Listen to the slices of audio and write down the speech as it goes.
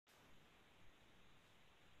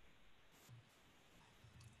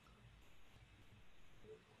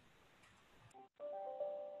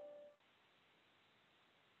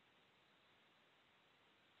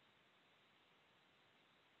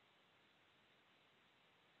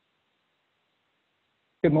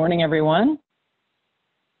Good morning, everyone.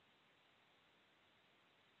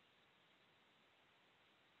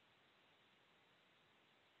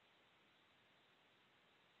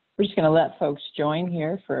 We're just going to let folks join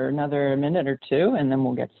here for another minute or two, and then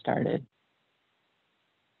we'll get started.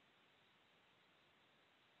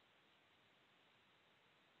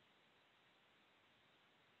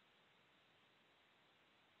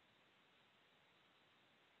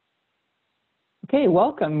 Okay,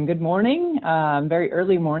 welcome. Good morning. Very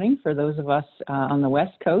early morning for those of us on the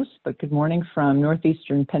West Coast, but good morning from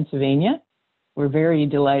northeastern Pennsylvania. We're very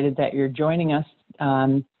delighted that you're joining us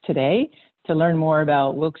today to learn more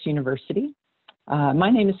about Wilkes University. My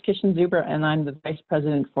name is Kishan Zuber, and I'm the Vice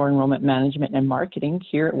President for Enrollment Management and Marketing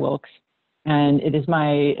here at Wilkes. And it is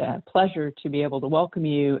my pleasure to be able to welcome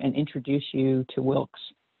you and introduce you to Wilkes.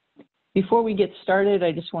 Before we get started,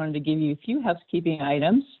 I just wanted to give you a few housekeeping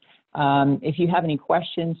items. If you have any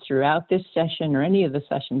questions throughout this session or any of the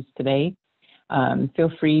sessions today, feel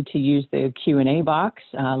free to use the Q&A box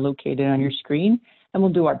located on your screen, and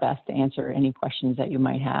we'll do our best to answer any questions that you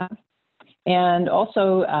might have. And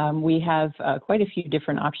also, we have quite a few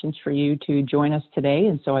different options for you to join us today,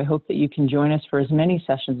 and so I hope that you can join us for as many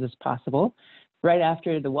sessions as possible. Right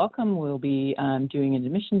after the welcome, we'll be doing an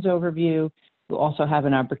admissions overview. We'll also have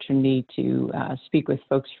an opportunity to speak with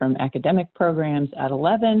folks from academic programs at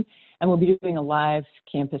 11, and we'll be doing a live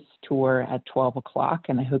campus tour at 12 o'clock,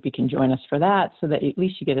 and I hope you can join us for that so that at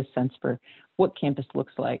least you get a sense for what campus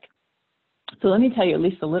looks like. So let me tell you at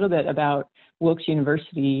least a little bit about Wilkes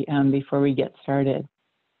University before we get started.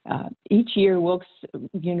 Each year, Wilkes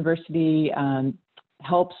University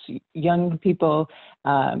helps young people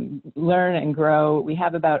learn and grow. We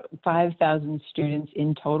have about 5,000 students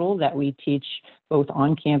in total that we teach both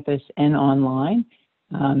on campus and online.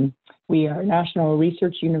 We are a national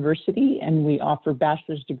research university, and we offer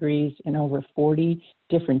bachelor's degrees in over 40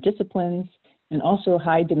 different disciplines, and also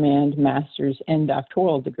high demand master's and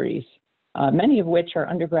doctoral degrees, many of which our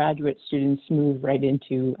undergraduate students move right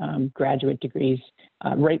into graduate degrees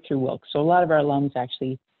right through Wilkes. So a lot of our alums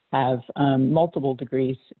actually have multiple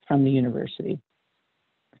degrees from the university.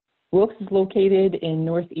 Wilkes is located in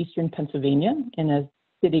northeastern Pennsylvania in a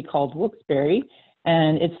city called Wilkes-Barre,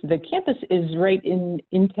 and the campus is right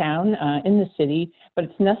in town, in the city, but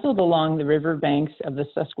it's nestled along the river banks of the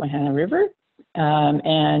Susquehanna River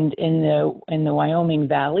and in the Wyoming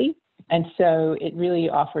Valley. And so it really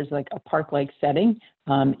offers like a park-like setting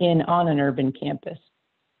on an urban campus.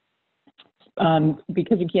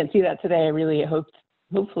 Because you can't see that today, I really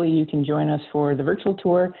hopefully you can join us for the virtual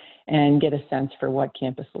tour and get a sense for what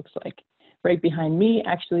campus looks like. Right behind me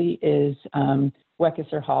actually is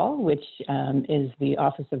Wilkes Hall, which is the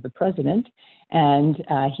office of the president. And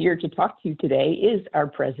here to talk to you today is our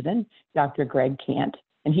president, Dr. Greg Kant.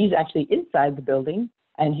 And he's actually inside the building,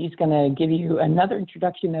 and he's going to give you another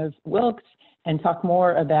introduction of Wilkes and talk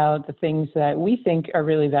more about the things that we think are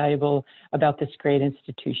really valuable about this great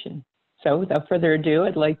institution. So without further ado,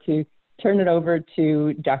 I'd like to turn it over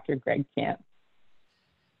to Dr. Greg Kant.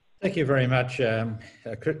 Thank you very much,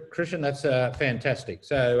 Christian. That's fantastic.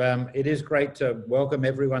 So it is great to welcome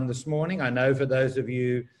everyone this morning. I know for those of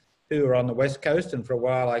you who are on the West Coast, and for a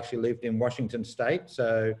while I actually lived in Washington State,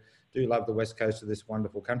 so do love the West Coast of this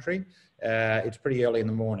wonderful country. It's pretty early in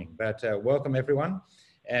the morning, but welcome everyone.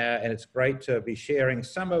 And it's great to be sharing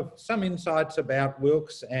some insights about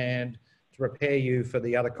Wilkes and to prepare you for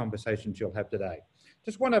the other conversations you'll have today.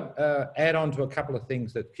 Just want to add on to a couple of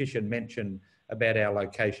things that Kishan mentioned about our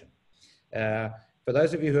location. For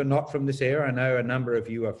those of you who are not from this area, I know a number of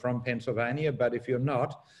you are from Pennsylvania, but if you're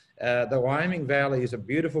not, the Wyoming Valley is a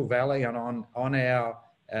beautiful valley, and on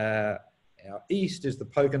our east is the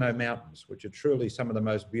Pocono Mountains, which are truly some of the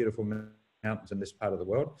most beautiful mountains in this part of the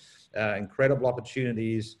world. Incredible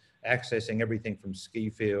opportunities, accessing everything from ski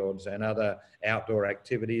fields and other outdoor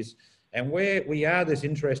activities. And where we are this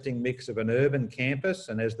interesting mix of an urban campus,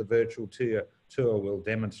 and as the virtual tour will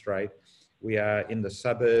demonstrate, we are in the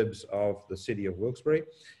suburbs of the city of Wilkes-Barre,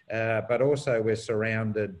 but also we're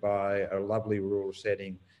surrounded by a lovely rural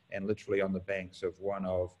setting and literally on the banks of one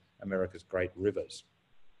of America's great rivers.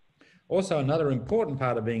 Also, another important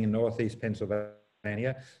part of being in Northeast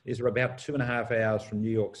Pennsylvania is we're about 2.5 hours from New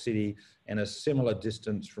York City and a similar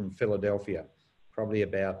distance from Philadelphia, probably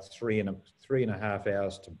about 3.5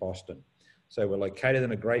 hours to Boston. So we're located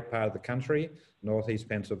in a great part of the country. Northeast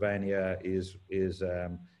Pennsylvania is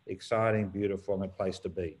exciting, beautiful, and a place to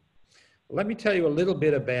be. Well, let me tell you a little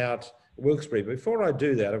bit about Wilkes-Barre. Before I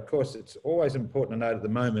do that, of course, it's always important to note at the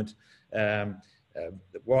moment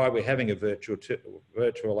why we're having a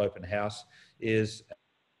virtual open house is,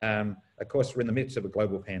 of course, we're in the midst of a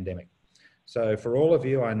global pandemic. So for all of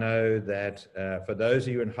you, I know that for those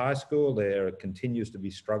of you in high school, there continues to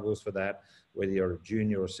be struggles for that, whether you're a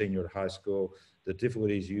junior or senior at high school, the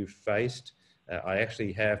difficulties you've faced. I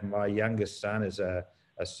actually have my youngest son is a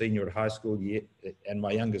senior at high school year, and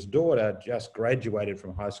my youngest daughter just graduated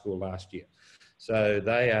from high school last year. So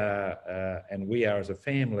they are, and we are as a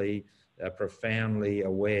family, profoundly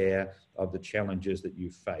aware of the challenges that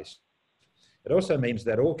you've faced. It also means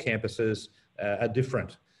that all campuses are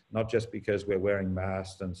different, not just because we're wearing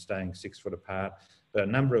masks and staying 6 foot apart, but a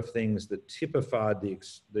number of things that typified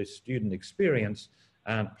the student experience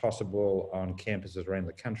aren't possible on campuses around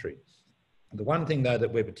the country. The one thing, though,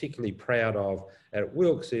 that we're particularly proud of at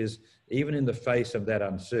Wilkes is, even in the face of that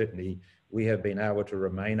uncertainty, we have been able to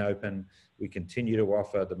remain open. We continue to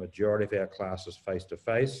offer the majority of our classes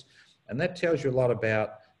face-to-face, and that tells you a lot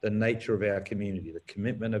about the nature of our community, the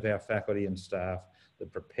commitment of our faculty and staff, the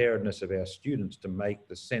preparedness of our students to make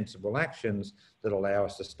the sensible actions that allow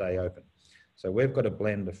us to stay open. So we've got a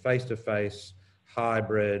blend of face-to-face,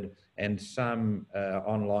 hybrid, and some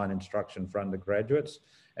online instruction for undergraduates.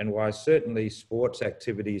 And while certainly sports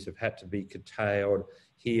activities have had to be curtailed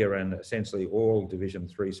here and essentially all Division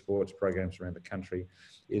III sports programs around the country,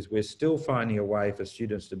 is we're still finding a way for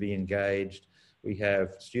students to be engaged. We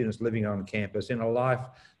have students living on campus in a life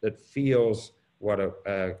that feels what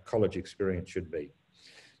a college experience should be.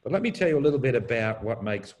 But let me tell you a little bit about what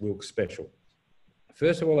makes Wilkes special.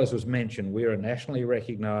 First of all, as was mentioned, we're a nationally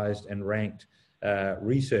recognised and ranked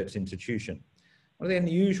research institution. One of the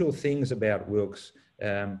unusual things about Wilkes,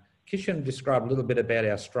 Kishan described a little bit about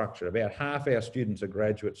our structure. About half our students are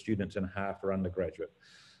graduate students and half are undergraduate.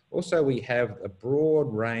 Also, we have a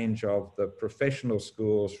broad range of the professional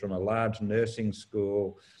schools, from a large nursing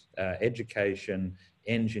school, education,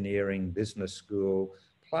 engineering, business school,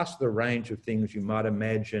 plus the range of things you might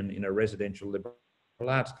imagine in a residential liberal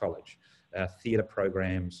arts college, theatre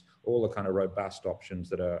programs, all the kind of robust options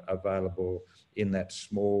that are available in that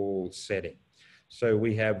small setting. So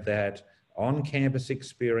we have that on-campus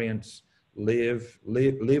experience, live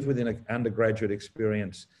within an undergraduate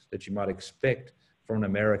experience that you might expect from an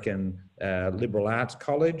American liberal arts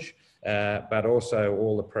college, but also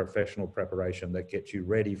all the professional preparation that gets you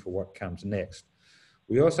ready for what comes next.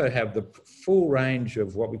 We also have the full range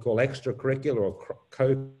of what we call extracurricular or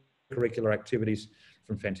co-curricular activities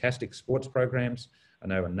from fantastic sports programs. I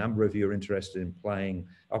know a number of you are interested in playing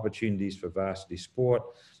opportunities for varsity sport.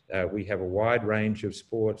 We have a wide range of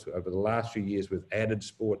sports. Over the last few years, we've added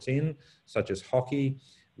sports in, such as hockey,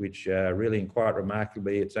 which really, and quite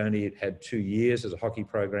remarkably, it's only had 2 years as a hockey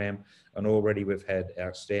program, and already we've had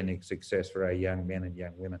outstanding success for our young men and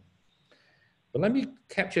young women. But let me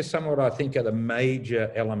capture some of what I think are the major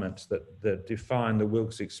elements that define the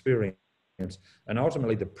Wilkes experience, and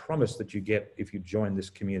ultimately the promise that you get if you join this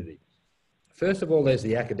community. First of all, there's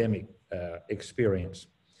the academic experience.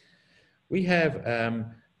 We have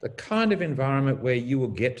the kind of environment where you will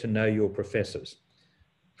get to know your professors.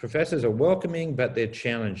 Professors are welcoming, but they're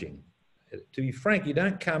challenging. To be frank, you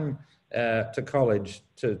don't come to college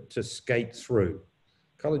to skate through.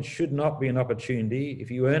 College should not be an opportunity.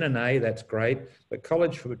 If you earn an A, that's great, but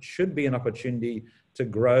college should be an opportunity to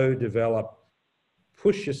grow, develop,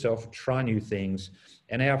 push yourself, try new things,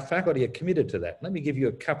 and our faculty are committed to that. Let me give you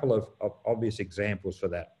a couple of obvious examples for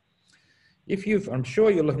that. I'm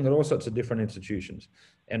sure you're looking at all sorts of different institutions,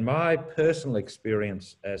 and my personal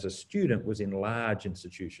experience as a student was in large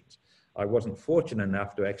institutions. I wasn't fortunate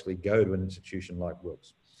enough to actually go to an institution like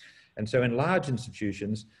Wilkes. And so in large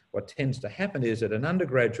institutions, what tends to happen is at an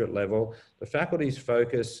undergraduate level, the faculty's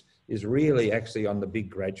focus is really actually on the big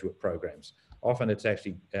graduate programs. Often it's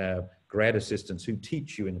actually grad assistants who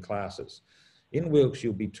teach you in classes. In Wilkes,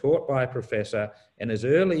 you'll be taught by a professor, and as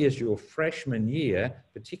early as your freshman year,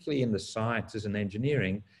 particularly in the sciences and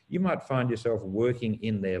engineering, you might find yourself working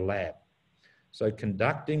in their lab. So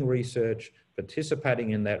conducting research,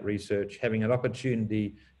 participating in that research, having an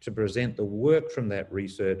opportunity to present the work from that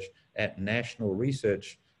research at national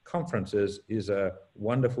research conferences is a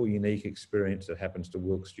wonderful, unique experience that happens to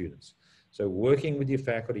Wilkes students. So working with your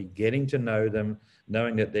faculty, getting to know them,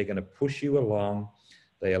 knowing that they're going to push you along.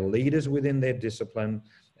 They are leaders within their discipline,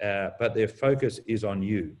 but their focus is on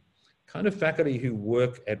you. Kind of faculty who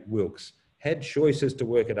work at Wilkes had choices to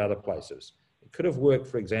work at other places. It could have worked,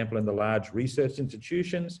 for example, in the large research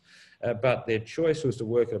institutions, but their choice was to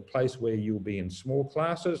work at a place where you'll be in small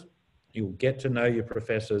classes, you'll get to know your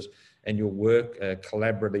professors, and you'll work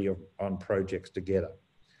collaboratively on projects together.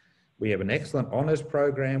 We have an excellent honours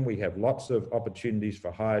program. We have lots of opportunities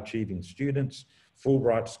for high achieving students,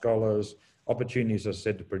 Fulbright scholars, opportunities, as I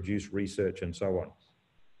said, to produce research and so on.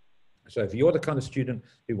 So if you're the kind of student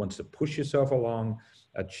who wants to push yourself along,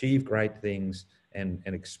 achieve great things, and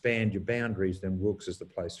expand your boundaries, then Wilkes is the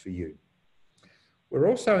place for you. We're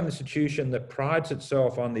also an institution that prides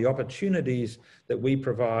itself on the opportunities that we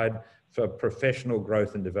provide for professional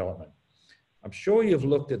growth and development. I'm sure you've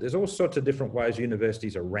looked at, there's all sorts of different ways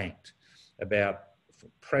universities are ranked, about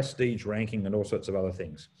prestige ranking and all sorts of other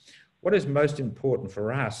things. What is most important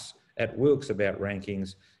for us at Wilkes about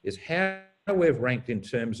rankings is how we've ranked in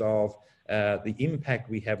terms of the impact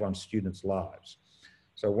we have on students' lives.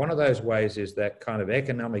 So one of those ways is that kind of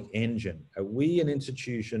economic engine. Are we an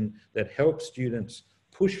institution that helps students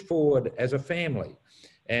push forward as a family?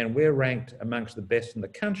 And we're ranked amongst the best in the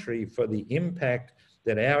country for the impact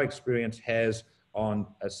that our experience has on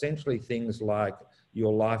essentially things like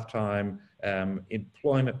your lifetime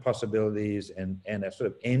employment possibilities and a sort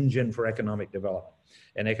of engine for economic development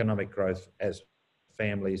and economic growth as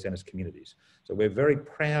families and as communities. So we're very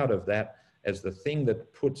proud of that as the thing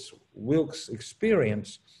that puts Wilkes'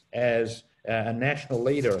 experience as a national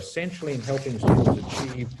leader, essentially in helping students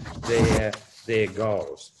achieve their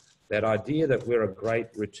goals. That idea that we're a great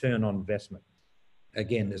return on investment.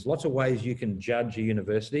 Again, there's lots of ways you can judge a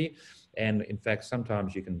university, and in fact,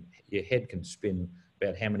 sometimes your head can spin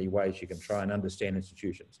about how many ways you can try and understand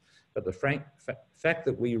institutions. But the fact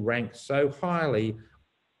that we rank so highly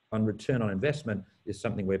on return on investment is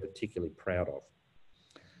something we're particularly proud of.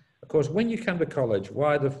 Of course, when you come to college,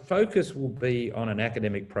 why the focus will be on an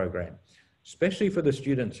academic program, especially for the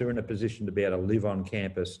students who are in a position to be able to live on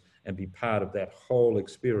campus and be part of that whole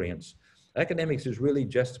experience. Academics is really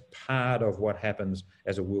just part of what happens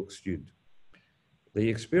as a Wilkes student. The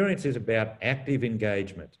experience is about active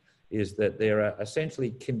engagement, is that there are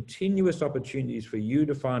essentially continuous opportunities for you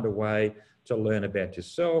to find a way to learn about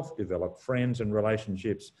yourself, develop friends and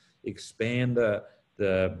relationships, expand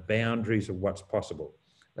the boundaries of what's possible.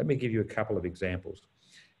 Let me give you a couple of examples.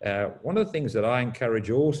 One of the things that I encourage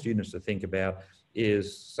all students to think about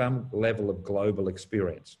is some level of global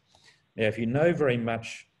experience. Now, if you know very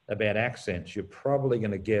much about accents, you're probably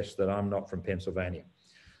going to guess that I'm not from Pennsylvania.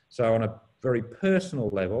 So on a very personal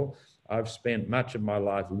level, I've spent much of my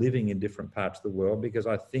life living in different parts of the world because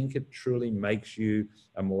I think it truly makes you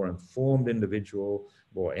a more informed individual,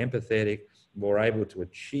 more empathetic, more able to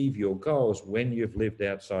achieve your goals when you've lived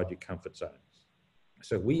outside your comfort zone.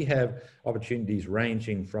 So we have opportunities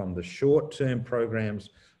ranging from the short-term programs,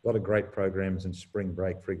 a lot of great programs in spring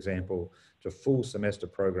break, for example, to full semester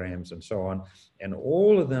programs and so on. And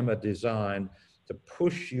all of them are designed to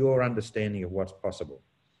push your understanding of what's possible.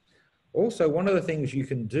 Also, one of the things you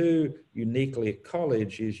can do uniquely at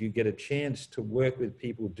college is you get a chance to work with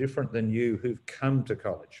people different than you who've come to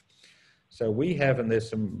college. So we have, and there's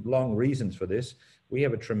some long reasons for this, we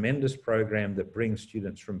have a tremendous program that brings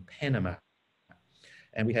students from Panama.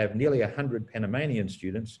 And we have nearly 100 Panamanian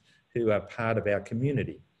students who are part of our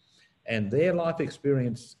community. And their life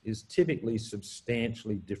experience is typically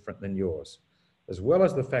substantially different than yours, as well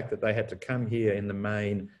as the fact that they had to come here in the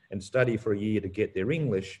main and study for a year to get their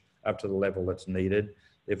English up to the level that's needed.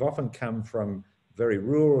 They've often come from very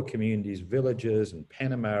rural communities, villages, and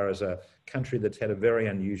Panama is a country that's had a very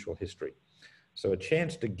unusual history. So a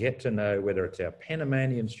chance to get to know whether it's our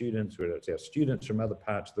Panamanian students, whether it's our students from other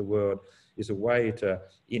parts of the world, is a way to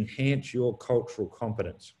enhance your cultural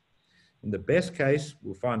competence. In the best case,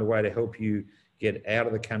 we'll find a way to help you get out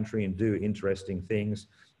of the country and do interesting things.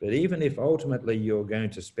 But even if ultimately you're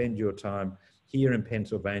going to spend your time here in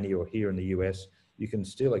Pennsylvania or here in the US, you can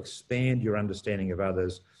still expand your understanding of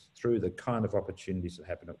others through the kind of opportunities that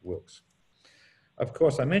happen at Wilkes. Of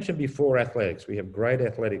course, I mentioned before athletics. We have great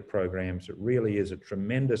athletic programs. It really is a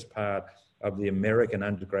tremendous part of the American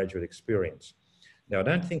undergraduate experience. Now, I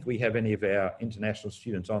don't think we have any of our international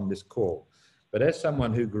students on this call, but as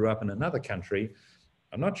someone who grew up in another country,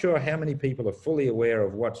 I'm not sure how many people are fully aware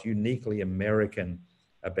of what's uniquely American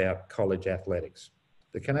about college athletics.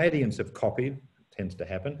 The Canadians have copied, tends to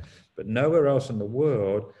happen, but nowhere else in the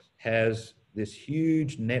world has this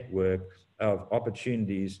huge network of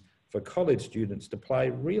opportunities for college students to play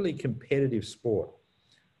really competitive sport.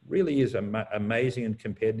 Really is amazing and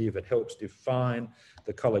competitive. It helps define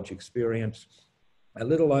the college experience. A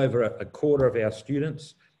little over a quarter of our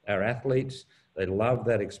students are athletes. They love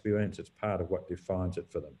that experience. It's part of what defines it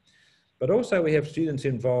for them. But also we have students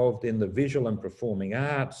involved in the visual and performing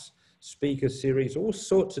arts, speaker series, all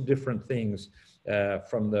sorts of different things,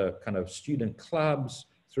 from the kind of student clubs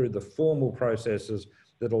through the formal processes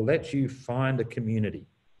that'll let you find a community.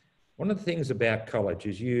 One of the things about college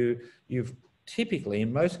is you've typically,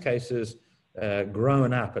 in most cases,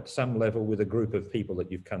 grown up at some level with a group of people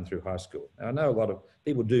that you've come through high school. Now, I know a lot of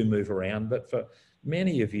people do move around, but for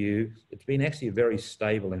many of you, it's been actually a very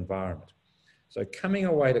stable environment. So coming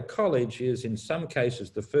away to college is in some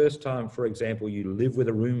cases the first time, for example, you live with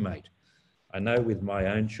a roommate. I know with my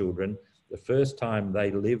own children, the first time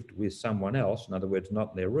they lived with someone else, in other words,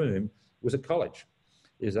 not in their room, was at college.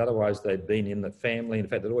 Is otherwise they'd been in the family. In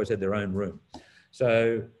fact, they'd always had their own room.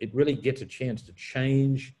 So it really gets a chance to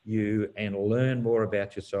change you and learn more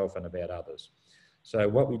about yourself and about others. So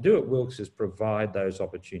what we do at Wilkes is provide those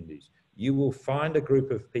opportunities. You will find a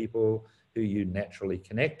group of people who you naturally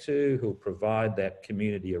connect to, who'll provide that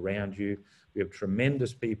community around you. We have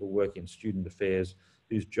tremendous people working in student affairs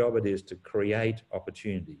whose job it is to create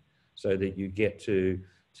opportunity so that you get to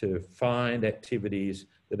find activities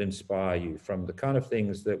that inspire you, from the kind of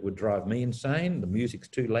things that would drive me insane, the music's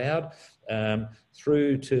too loud,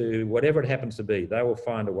 through to whatever it happens to be. They will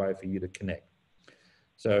find a way for you to connect.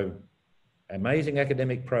 So amazing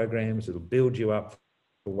academic programs that'll build you up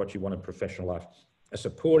for what you want in professional life. A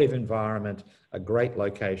supportive environment, a great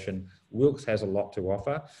location. Wilkes has a lot to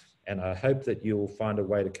offer, and I hope that you'll find a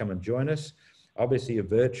way to come and join us. Obviously, a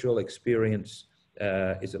virtual experience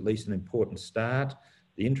is at least an important start.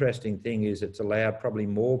 The interesting thing is it's allowed probably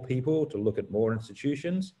more people to look at more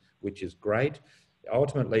institutions, which is great.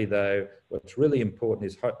 Ultimately, though, what's really important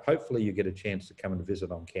is hopefully you get a chance to come and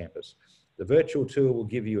visit on campus. The virtual tour will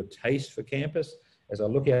give you a taste for campus. As I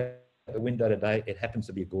look out the window today, it happens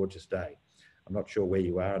to be a gorgeous day. I'm not sure where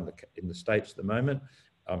you are in the States at the moment.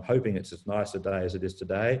 I'm hoping it's as nice a day as it is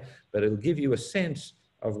today, but it'll give you a sense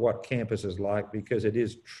of what campus is like, because it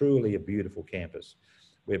is truly a beautiful campus.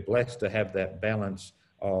 We're blessed to have that balance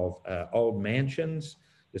of old mansions.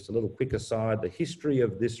 Just a little quick aside, the history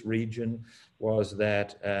of this region was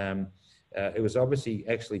that it was obviously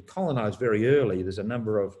actually colonized very early. There's a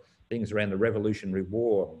number of things around the Revolutionary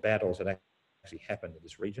War, battles that actually happened in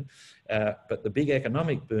this region. But the big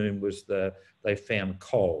economic boom was they found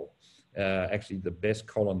coal. Actually, the best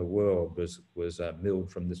coal in the world was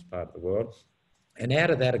milled from this part of the world. And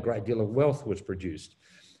out of that, a great deal of wealth was produced.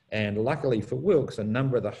 And luckily for Wilkes, a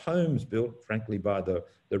number of the homes built, frankly, by the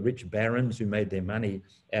rich barons who made their money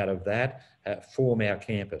out of that, form our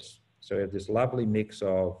campus. So we have this lovely mix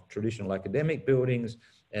of traditional academic buildings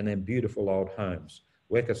and then beautiful old homes.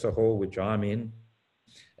 Wilkes Hall, which I'm in,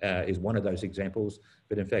 is one of those examples.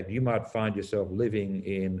 But in fact, you might find yourself living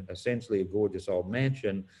in essentially a gorgeous old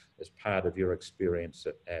mansion as part of your experience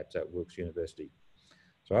at Wilkes University.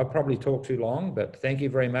 So I'll probably talk too long, but thank you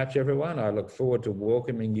very much, everyone. I look forward to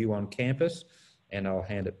welcoming you on campus, and I'll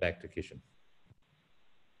hand it back to Kishan.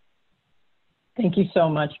 Thank you so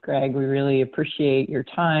much, Greg. We really appreciate your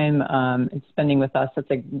time and spending with us.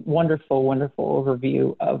 That's a wonderful, wonderful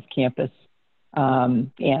overview of campus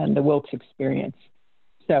and the Wilkes experience.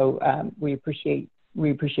 So we appreciate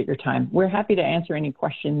your time. We're happy to answer any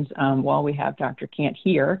questions while we have Dr. Cant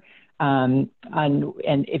here. And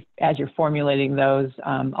if, as you're formulating those,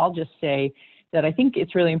 I'll just say that I think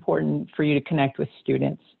it's really important for you to connect with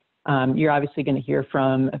students. You're obviously going to hear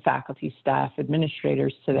from faculty, staff,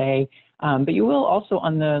 administrators today, but you will also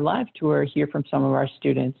on the live tour hear from some of our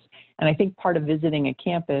students. And I think part of visiting a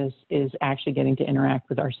campus is actually getting to interact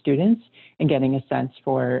with our students and getting a sense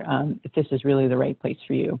for if this is really the right place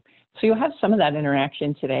for you. So you'll have some of that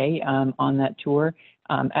interaction today on that tour.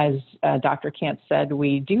 As Dr. Cant said,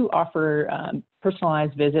 we do offer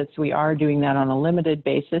personalized visits. We are doing that on a limited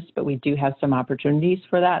basis, but we do have some opportunities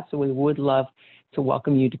for that. So we would love to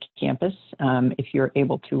welcome you to campus if you're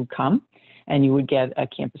able to come. And you would get a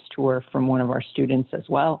campus tour from one of our students as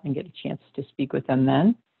well and get a chance to speak with them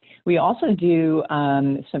then. We also do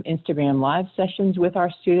some Instagram live sessions with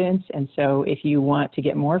our students. And so if you want to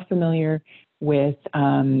get more familiar with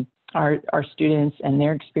our students and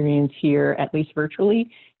their experience here, at least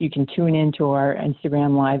virtually, you can tune into our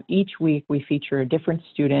Instagram Live. Each week we feature a different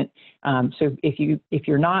student. So if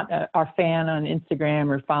you're not our fan on Instagram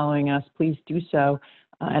or following us, please do so.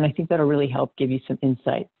 And I think that'll really help give you some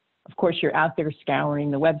insight. Of course, you're out there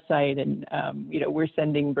scouring the website and, we're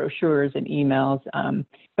sending brochures and emails.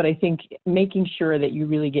 But I think making sure that you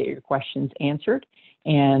really get your questions answered.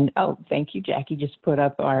 And, oh, thank you, Jackie just put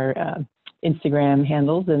up our Instagram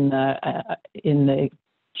handles in the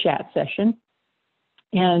chat session.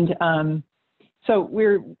 And so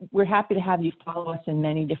we're happy to have you follow us in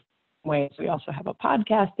many different ways. We also have a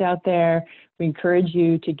podcast out there. We encourage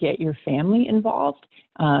you to get your family involved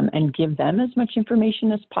and give them as much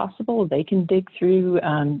information as possible. They can dig through.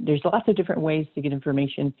 There's lots of different ways to get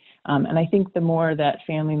information. And I think the more that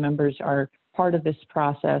family members are part of this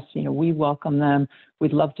process, we welcome them.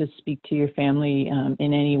 We'd love to speak to your family in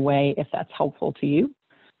any way if that's helpful to you.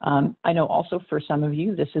 I know also for some of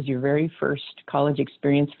you, this is your very first college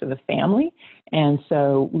experience for the family. And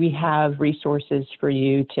so we have resources for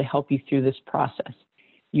you to help you through this process.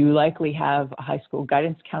 You likely have a high school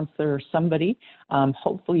guidance counselor or somebody.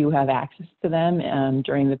 Hopefully you have access to them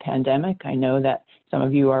during the pandemic. I know that some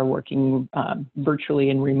of you are working virtually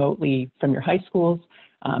and remotely from your high schools,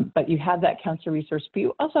 but you have that counselor resource, but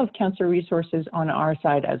you also have counselor resources on our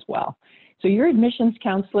side as well. So your admissions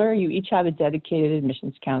counselor, you each have a dedicated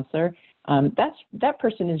admissions counselor. That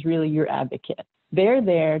person is really your advocate. They're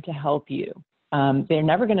there to help you. They're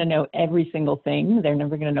never going to know every single thing. They're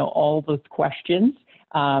never going to know all the questions.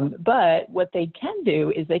 But what they can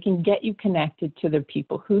do is they can get you connected to the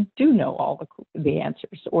people who do know all the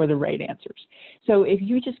answers or the right answers. So if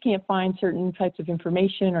you just can't find certain types of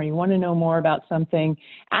information or you want to know more about something,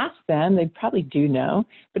 ask them. They probably do know.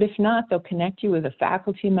 But if not, they'll connect you with a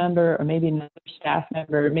faculty member or maybe another staff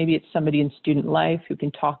member. Maybe it's somebody in student life who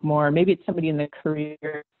can talk more. Maybe it's somebody in the career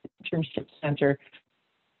internship center who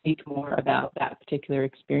speak more about that particular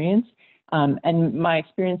experience. And my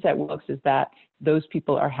experience at Wilkes is that those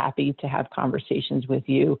people are happy to have conversations with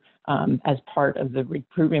you as part of the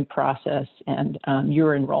recruitment process and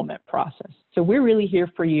your enrollment process. So we're really here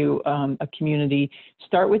for you, a community.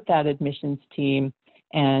 Start with that admissions team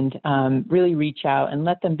and really reach out and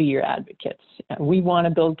let them be your advocates. We want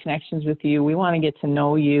to build connections with you. We want to get to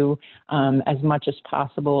know you as much as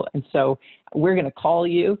possible. And so we're going to call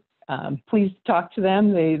you. Please talk to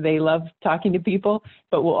them. They love talking to people,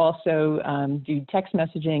 but we'll also do text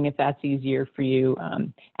messaging if that's easier for you.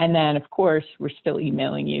 And then, of course, we're still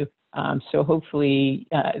emailing you. So hopefully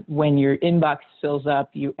when your inbox fills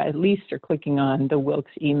up, you at least are clicking on the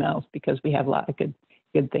Wilkes emails because we have a lot of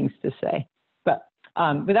good things to say. But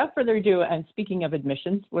without further ado, and speaking of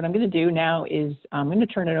admissions, what I'm going to do now is I'm going to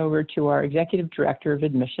turn it over to our Executive Director of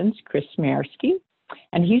Admissions, Chris Smarsky.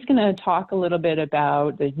 And he's going to talk a little bit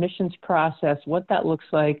about the admissions process, what that looks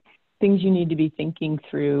like, things you need to be thinking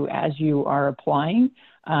through as you are applying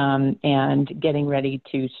and getting ready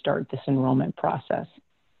to start this enrollment process.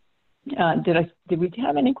 Did we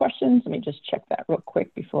have any questions? Let me just check that real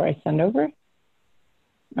quick before I send over.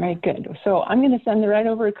 All right, good. So I'm going to send it right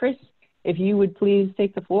over to Chris. If you would please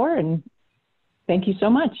take the floor, and thank you so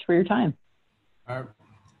much for your time. All right.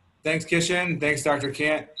 Thanks, Kishan. Thanks, Dr.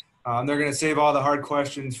 Kant. They're going to save all the hard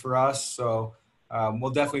questions for us, so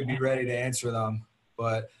we'll definitely be ready to answer them.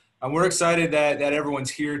 But we're excited that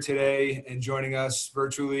everyone's here today and joining us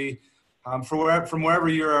virtually. From wherever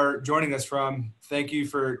you are joining us from, thank you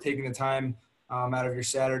for taking the time out of your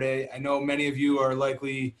Saturday. I know many of you are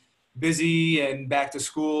likely busy and back to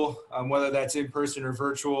school, whether that's in person or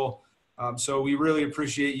virtual. So we really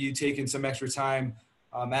appreciate you taking some extra time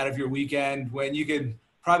out of your weekend when you could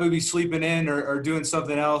probably be sleeping in or doing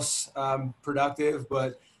something else productive,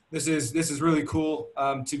 but this is really cool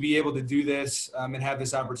to be able to do this and have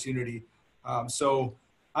this opportunity. So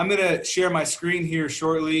I'm going to share my screen here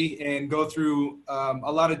shortly and go through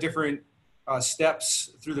a lot of different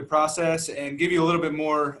steps through the process and give you a little bit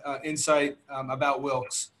more insight about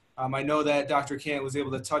Wilkes. I know that Dr. Kant was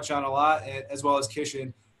able to touch on a lot, as well as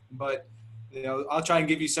Kishan, but I'll try and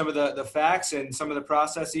give you some of the facts and some of the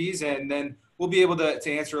processes, and then we'll be able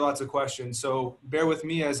to answer lots of questions. So bear with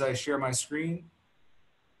me as I share my screen.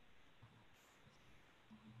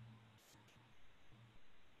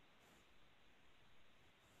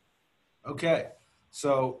 Okay,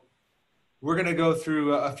 so we're going to go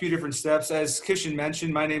through a few different steps. As Kishan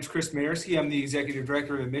mentioned, my name's Chris Mayersky. I'm the Executive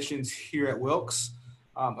Director of Admissions here at Wilkes.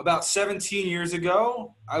 About 17 years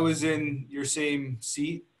ago, I was in your same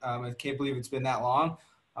seat. I can't believe it's been that long.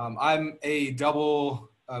 I'm a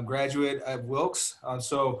double graduate at Wilkes,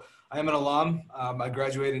 so I am an alum. I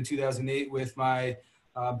graduated in 2008 with my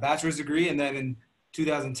bachelor's degree, and then in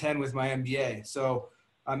 2010 with my MBA. So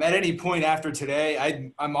at any point after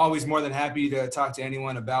today, I'm always more than happy to talk to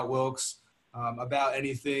anyone about Wilkes, about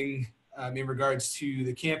anything in regards to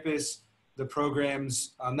the campus, the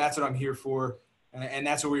programs. That's what I'm here for, and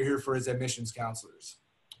that's what we're here for as admissions counselors.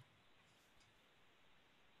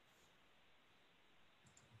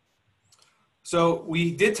 So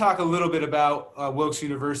we did talk a little bit about Wilkes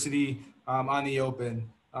University on the open,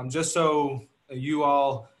 just so you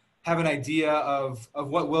all have an idea of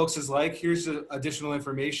what Wilkes is like. Here's additional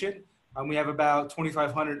information. We have about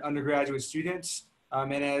 2,500 undergraduate students.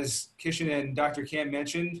 And as Kishan and Dr. Kant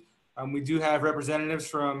mentioned, we do have representatives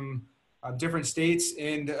from different states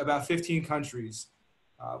and about 15 countries.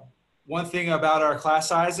 One thing about our class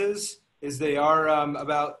sizes is they are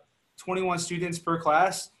about 21 students per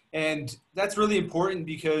class. And that's really important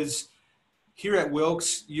because here at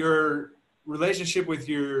Wilkes, your relationship with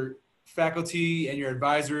your faculty and your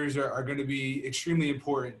advisors are going to be extremely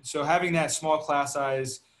important. So having that small class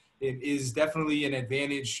size is definitely an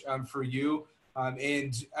advantage for you.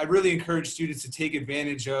 And I really encourage students to take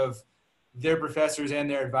advantage of their professors and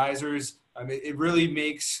their advisors. It really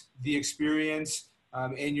makes the experience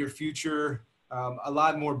and your future a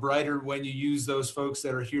lot more brighter when you use those folks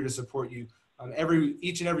that are here to support you.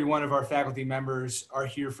 Each and every one of our faculty members are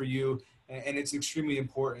here for you, and it's extremely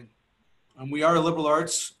important. We are a liberal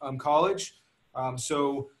arts college,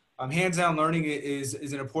 so hands-on learning is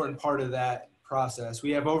an important part of that process.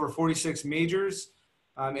 We have over 46 majors,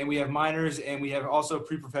 and we have minors, and we have also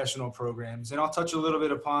pre-professional programs. And I'll touch a little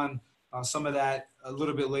bit upon some of that a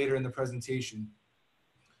little bit later in the presentation.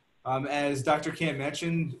 As Dr. Kant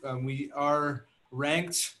mentioned, we are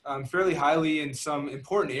ranked fairly highly in some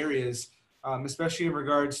important areas, especially in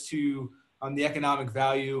regards to the economic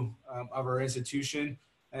value of our institution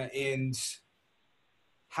and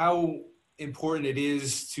how important it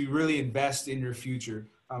is to really invest in your future.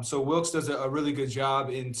 So Wilkes does a really good job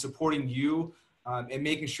in supporting you and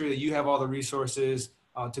making sure that you have all the resources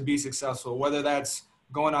to be successful, whether that's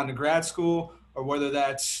going on to grad school or whether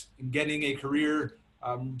that's getting a career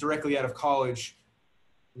directly out of college.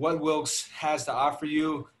 What Wilkes has to offer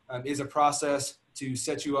you is a process to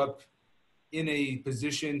set you up in a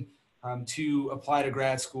position to apply to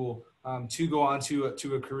grad school, to go on to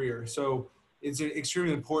a career. So it's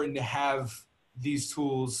extremely important to have these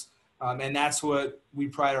tools, and that's what we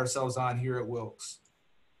pride ourselves on here at Wilkes.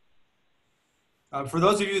 For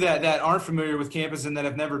those of you that aren't familiar with campus and that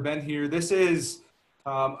have never been here, this is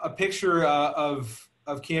a picture of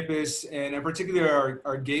campus, and in particular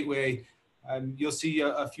our gateway. You'll see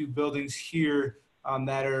a few buildings here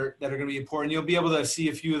that are going to be important. You'll be able to see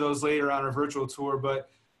a few of those later on our virtual tour, but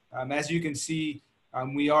as you can see,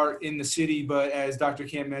 we are in the city, but as Dr.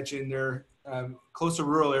 Camp mentioned, they're close to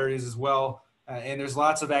rural areas as well, and there's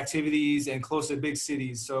lots of activities and close to big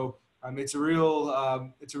cities. So it's a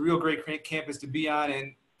real great campus to be on.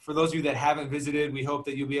 And for those of you that haven't visited, we hope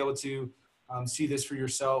that you'll be able to see this for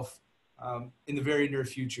yourself in the very near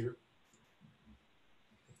future.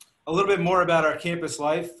 A little bit more about our campus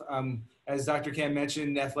life. As Dr. Camp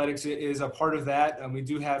mentioned, athletics is a part of that. We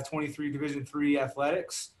do have 23 Division III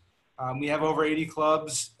athletics. We have over 80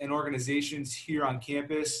 clubs and organizations here on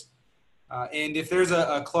campus. And if there's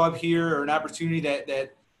a club here or an opportunity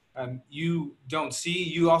that you don't see,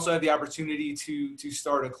 you also have the opportunity to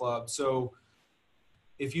start a club. So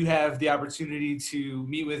if you have the opportunity to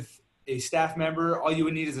meet with a staff member, all you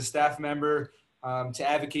would need is a staff member to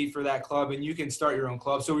advocate for that club, and you can start your own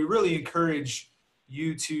club. So we really encourage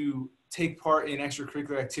you to take part in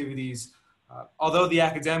extracurricular activities. Although the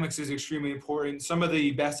academics is extremely important, some of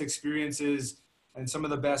the best experiences and some of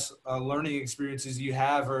the best learning experiences you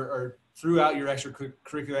have are throughout your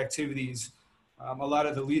extracurricular activities. A lot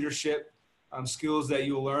of the leadership skills that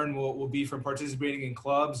you'll learn will be from participating in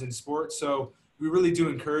clubs and sports. So we really do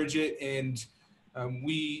encourage it, and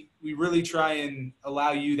we really try and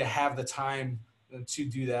allow you to have the time to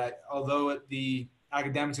do that. Although the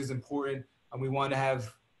academics is important, we want to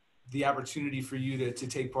have the opportunity for you to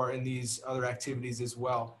take part in these other activities as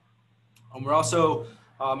well. We're also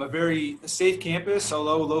a very safe campus,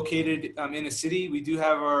 although located in a city. We do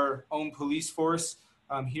have our own police force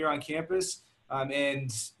here on campus,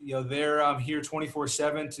 and they're here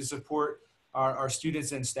 24/7 to support our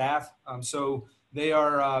students and staff. So they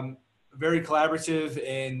are very collaborative,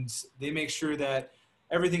 and they make sure that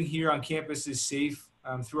everything here on campus is safe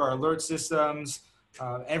through our alert systems.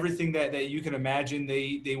 Everything that you can imagine,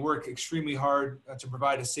 they work extremely hard to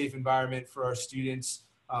provide a safe environment for our students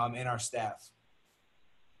and our staff.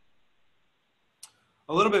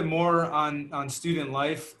 A little bit more on student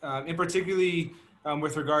life, in particularly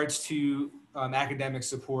with regards to academic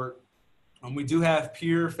support. We do have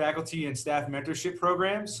peer, faculty, and staff mentorship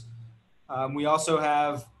programs. We also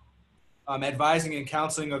have advising and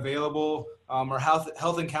counseling available. Our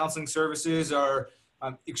health and counseling services are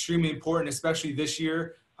extremely important, especially this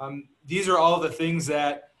year. These are all the things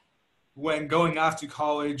that when going off to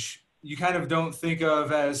college, you kind of don't think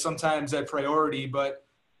of as sometimes a priority, but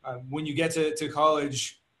when you get to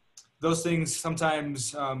college, those things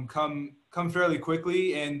sometimes come fairly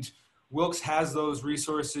quickly, and Wilkes has those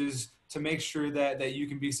resources to make sure that you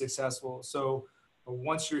can be successful. So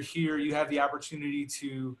once you're here, you have the opportunity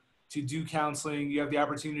to do counseling, you have the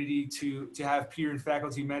opportunity to have peer and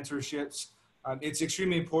faculty mentorships. It's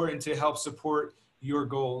extremely important to help support your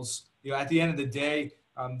goals. At the end of the day,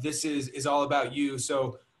 this is all about you.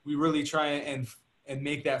 So we really try and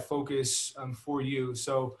make that focus for you.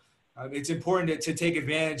 So it's important to take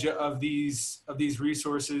advantage of these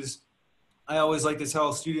resources. I always like to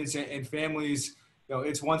tell students and families,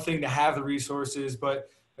 it's one thing to have the resources, but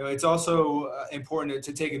it's also important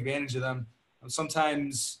to take advantage of them.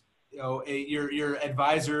 Sometimes, your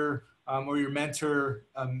advisor or your mentor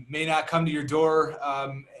may not come to your door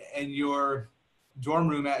and your dorm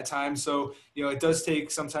room at times. So, it does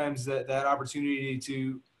take sometimes that opportunity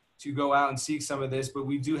to go out and seek some of this, but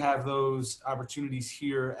we do have those opportunities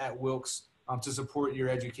here at Wilkes to support your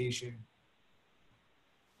education.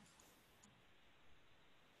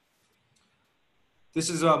 This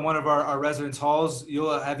is one of our residence halls.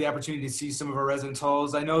 You'll have the opportunity to see some of our residence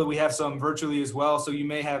halls. I know that we have some virtually as well, so you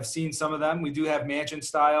may have seen some of them. We do have mansion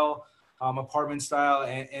style, apartment style,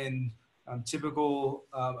 and typical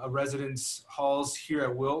residence halls here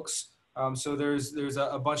at Wilkes. So there's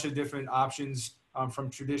a bunch of different options from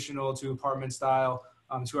traditional to apartment style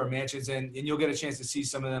to our mansions, and you'll get a chance to see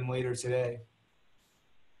some of them later today.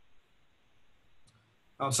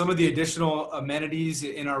 Some of the additional amenities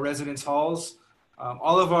in our residence halls.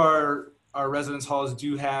 All of our residence halls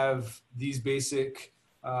do have these basic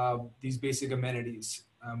amenities.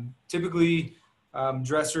 Typically,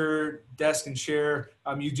 dresser, desk, and chair.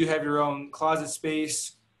 You do have your own closet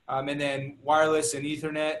space, and then wireless and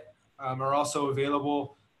Ethernet are also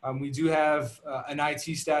available. We do have an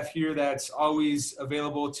IT staff here that's always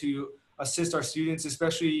available to assist our students,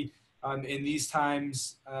 especially in these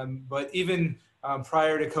times. But even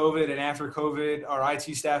prior to COVID and after COVID, our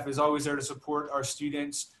IT staff is always there to support our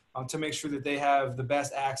students to make sure that they have the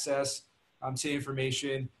best access to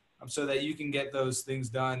information so that you can get those things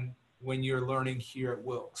done when you're learning here at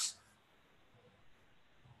Wilkes.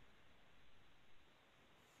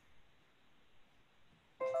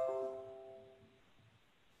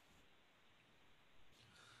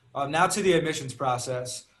 Now to the admissions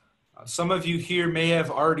process. Some of you here may have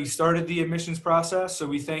already started the admissions process, so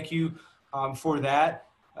we thank you for that.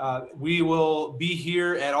 We will be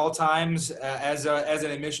here at all times as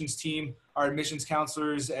an admissions team. Our admissions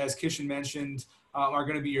counselors, as Kishan mentioned, are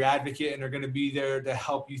going to be your advocate and are going to be there to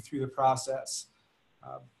help you through the process.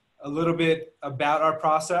 A little bit about our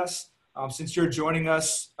process. Since you're joining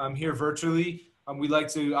us here virtually, we'd like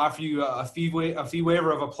to offer you a fee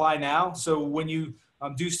waiver of Apply Now. So when you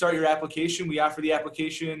do start your application, we offer the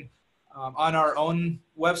application on our own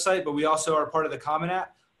website, but we also are part of the Common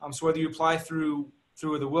App. So whether you apply through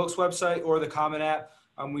the Wilkes website or the Common App,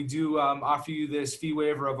 we do offer you this fee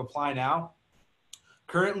waiver of Apply Now.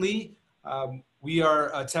 Currently, we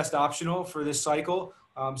are test optional for this cycle.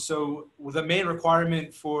 So the main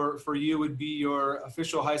requirement for you would be your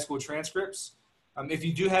official high school transcripts. If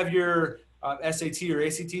you do have your SAT or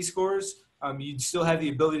ACT scores, you still have the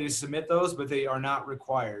ability to submit those, but they are not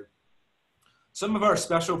required. Some of our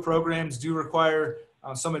special programs do require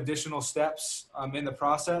some additional steps in the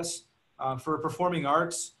process. For performing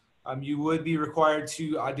arts, you would be required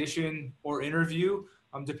to audition or interview,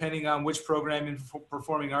 depending on which program in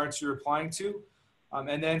performing arts you're applying to.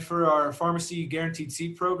 And then for our pharmacy guaranteed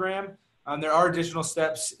seat program, there are additional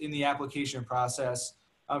steps in the application process.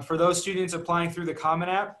 For those students applying through the Common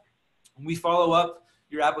App, we follow up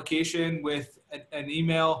your application with an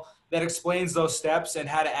email that explains those steps and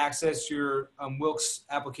how to access your Wilkes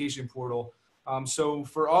application portal. So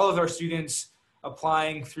for all of our students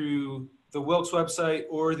applying through the Wilkes website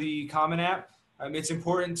or the Common App, it's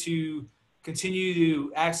important to continue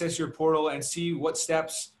to access your portal and see what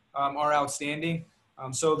steps are outstanding.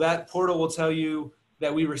 So that portal will tell you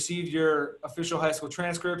that we received your official high school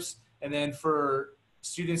transcripts. And then for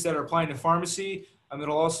students that are applying to pharmacy,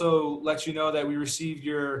 it'll also let you know that we received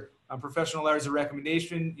your professional letters of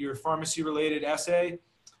recommendation, your pharmacy related essay.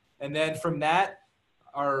 And then from that,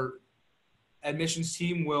 our admissions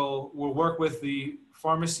team will work with the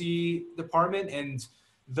pharmacy department and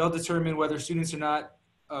they'll determine whether students are not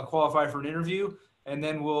qualified for an interview, and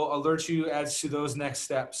then we'll alert you as to those next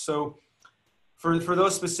steps. So for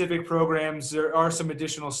those specific programs, there are some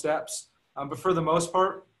additional steps, but for the most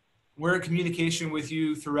part, we're in communication with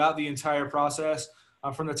you throughout the entire process.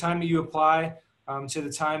 From the time that you apply to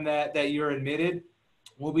the time that you're admitted,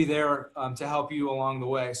 we'll be there to help you along the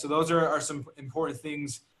way. So those are some important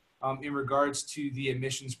things in regards to the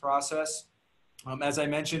admissions process. As I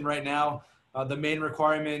mentioned right now, the main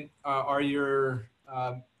requirement are your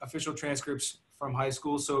official transcripts from high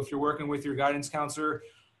school. So if you're working with your guidance counselor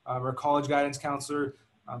or college guidance counselor,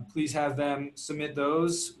 please have them submit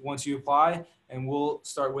those once you apply, and we'll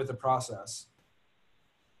start with the process.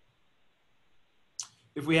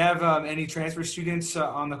 If we have any transfer students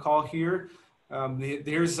on the call here,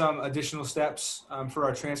 there's some additional steps for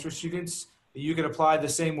our transfer students. You can apply the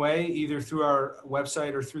same way, either through our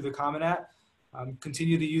website or through the Common App.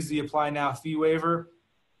 Continue to use the Apply Now fee waiver.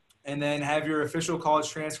 and then have your official college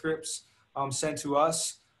transcripts sent to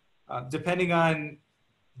us. Depending on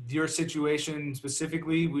your situation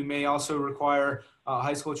specifically, we may also require a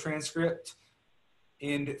high school transcript.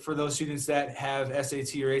 And for those students that have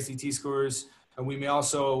SAT or ACT scores, we may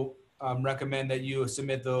also recommend that you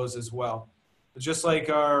submit those as well. But just like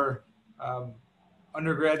our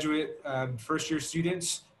undergraduate first-year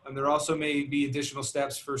students, there also may be additional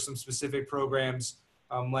steps for some specific programs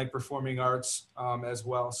like performing arts as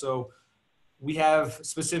well. So we have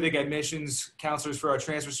specific admissions counselors for our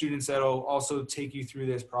transfer students that will also take you through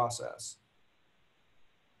this process.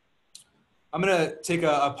 I'm going to take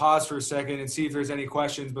a pause for a second and see if there's any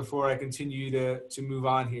questions before I continue to move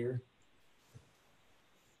on here.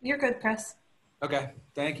 You're good, Chris. Okay,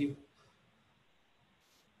 thank you.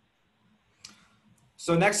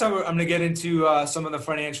 So next I'm going to get into some of the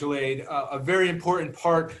financial aid. A very important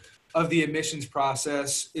part of the admissions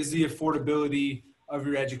process is the affordability of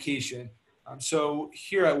your education. So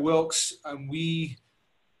here at Wilkes, we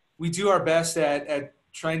do our best at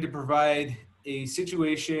trying to provide a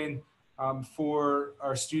situation for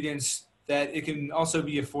our students that it can also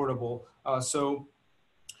be affordable. So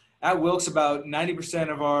at Wilkes, about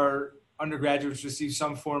 90% of our undergraduates receive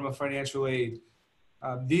some form of financial aid.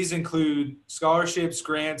 These include scholarships,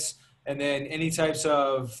 grants, and then any types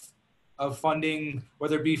of funding,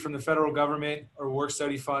 whether it be from the federal government or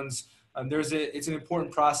work-study funds. It's an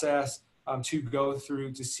important process to go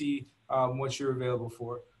through to see what you're available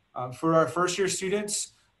for. For our first-year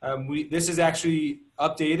students, this is actually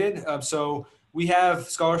updated. So we have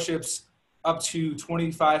scholarships up to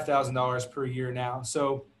 $25,000 per year now.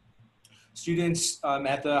 So students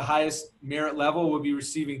at the highest merit level will be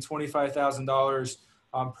receiving $25,000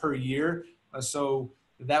 per year. So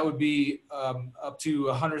that would be up to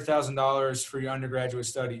 $100,000 for your undergraduate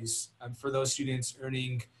studies for those students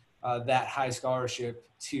earning that high scholarship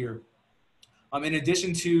tier. In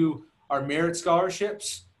addition to our merit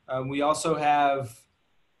scholarships, we also have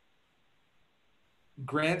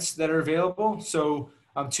grants that are available. So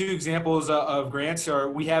two examples of grants are,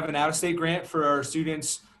 we have an out-of-state grant for our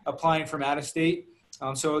students applying from out-of-state.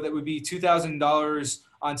 So that would be $2,000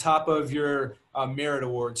 on top of your merit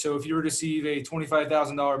award. So if you were to receive a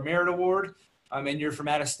 $25,000 merit award and you're from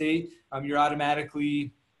out-of-state, you're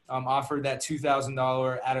automatically offered that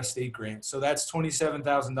 $2,000 out-of-state grant. So that's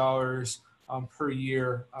 $27,000 per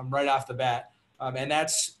year right off the bat. And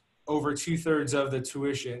that's over 2/3 of the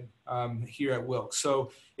tuition here at Wilkes.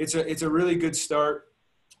 So it's a really good start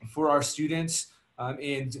for our students.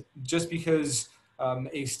 And just because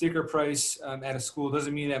a sticker price at a school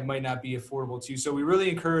doesn't mean that might not be affordable too. So we really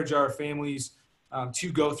encourage our families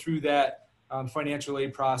to go through that financial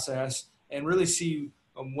aid process and really see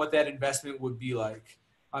what that investment would be like.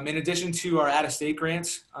 In addition to our out-of-state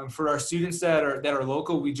grants, for our students that are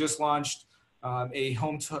local, we just launched a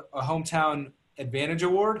hometown advantage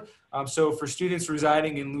award. So for students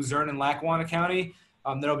residing in Luzerne and Lackawanna County,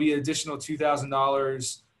 there'll be an additional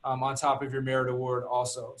 $2,000 on top of your merit award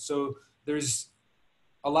also. So there's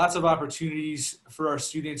lots of opportunities for our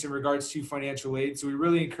students in regards to financial aid. So we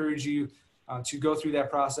really encourage you to go through that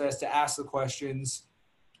process, to ask the questions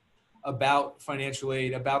about financial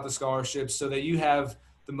aid, about the scholarships, so that you have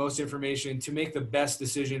the most information to make the best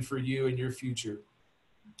decision for you and your future.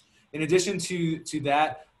 In addition to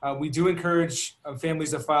that, we do encourage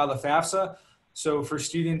families to file the FAFSA. So for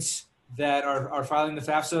students that are filing the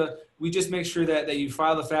FAFSA, we just make sure that you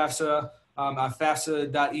file the FAFSA on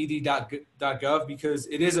fafsa.ed.gov, because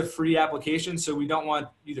it is a free application, so we don't want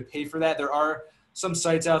you to pay for that. There are some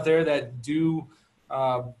sites out there that do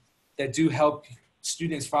help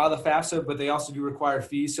students file the FAFSA, but they also do require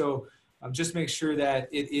fees. So just make sure that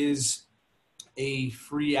it is a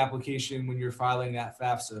free application when you're filing that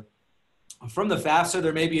FAFSA. From the FAFSA,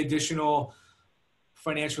 there may be additional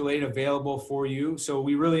financial aid available for you. So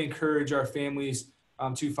we really encourage our families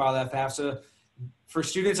to file that FAFSA. For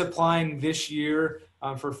students applying this year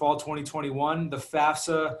for fall 2021, the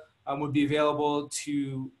FAFSA would be available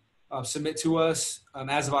to submit to us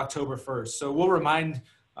as of October 1st. So we'll remind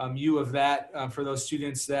you of that for those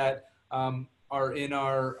students that are in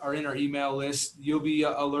our email list. You'll be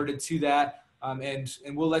alerted to that, and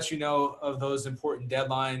we'll let you know of those important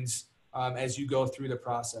deadlines as you go through the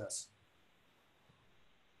process.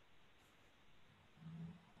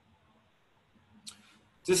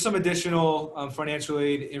 Just some additional financial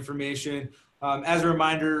aid information. As a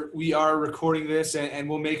reminder, we are recording this and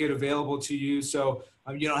we'll make it available to you. So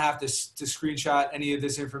you don't have to screenshot any of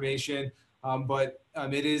this information, but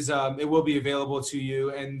it will be available to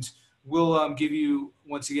you. And we'll give you,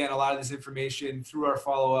 once again, a lot of this information through our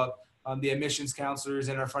follow-up. The admissions counselors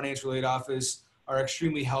in our financial aid office are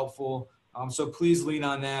extremely helpful. So please lean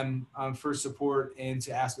on them for support and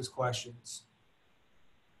to ask us questions.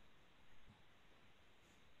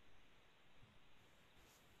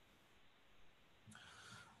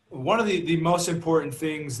 One of the most important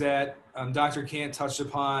things that Dr. Kant touched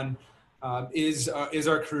upon is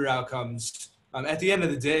our career outcomes. At the end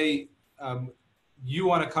of the day, you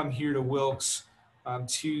want to come here to Wilkes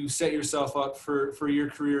to set yourself up for your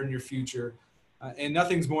career and your future. And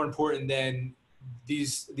nothing's more important than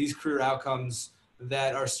these career outcomes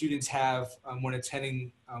that our students have when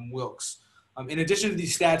attending Wilkes. In addition to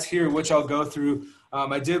these stats here, which I'll go through,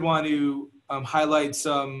 I did want to highlight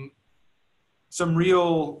some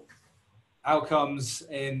real outcomes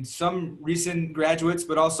and some recent graduates,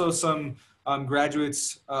 but also some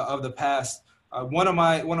graduates of the past. One of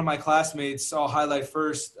my classmates I'll highlight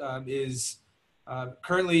first is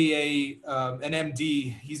currently an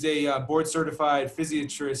MD. He's a board certified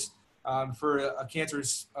physiatrist for a cancer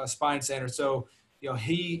spine center. So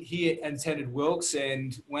he attended Wilkes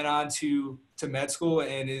and went on to med school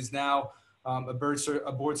and is now a board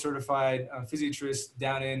certified physiatrist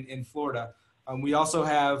down in Florida. We also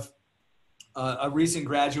have a recent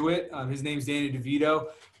graduate. His name's Danny DeVito.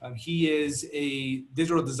 He is a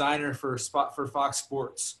digital designer for Fox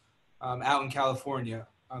Sports out in California.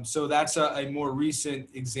 So that's a more recent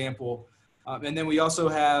example. And then we also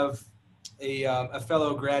have a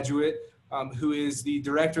fellow graduate who is the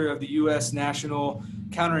director of the U.S. National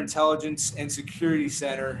Counterintelligence and Security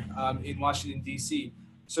Center in Washington, D.C.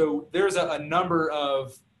 So there's a number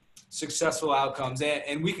of successful outcomes,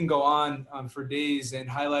 and we can go on for days and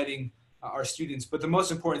highlighting our students. But the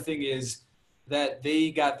most important thing is that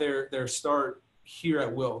they got their start here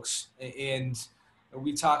at Wilkes. And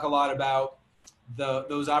we talk a lot about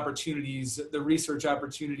those opportunities, the research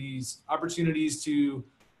opportunities to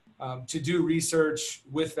do research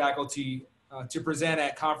with faculty, to present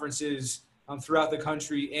at conferences throughout the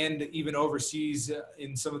country and even overseas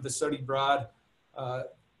in some of the study abroad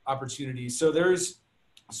opportunities. So there's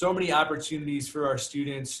so many opportunities for our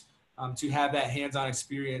students to have that hands-on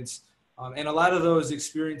experience. And a lot of those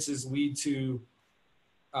experiences lead to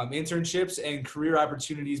internships and career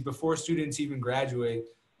opportunities before students even graduate.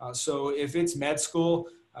 So if it's med school,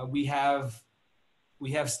 we have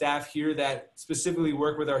staff here that specifically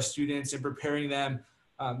work with our students in preparing them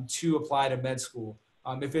to apply to med school.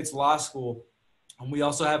 If it's law school, we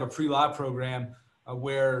also have a pre-law program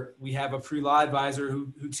where we have a pre-law advisor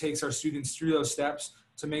who takes our students through those steps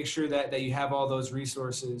to make sure that you have all those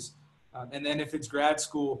resources. And then if it's grad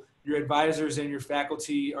school, your advisors and your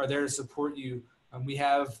faculty are there to support you. We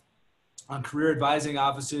have career advising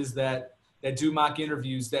offices that do mock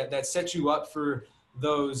interviews that set you up for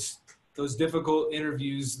those difficult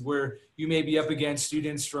interviews where you may be up against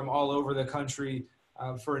students from all over the country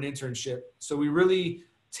for an internship. So we really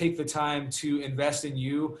take the time to invest in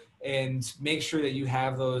you and make sure that you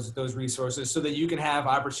have those resources so that you can have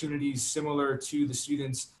opportunities similar to the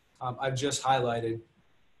students I've just highlighted.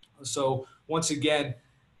 So once again,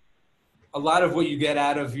 a lot of what you get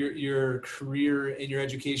out of your career and your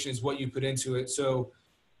education is what you put into it. So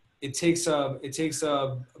it takes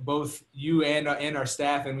both you and our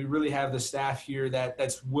staff, and we really have the staff here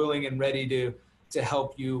that's willing and ready to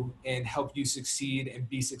help you and help you succeed and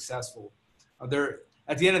be successful. At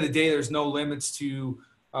the end of the day, there's no limits to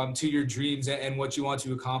your dreams and what you want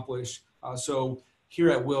to accomplish. So here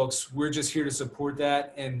at Wilkes, we're just here to support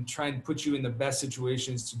that and try and put you in the best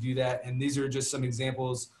situations to do that. And these are just some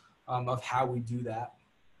examples of how we do that.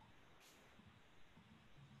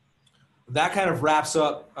 That kind of wraps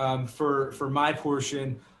up for my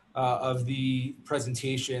portion of the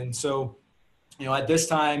presentation. So, at this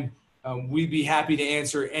time, we'd be happy to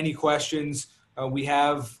answer any questions. We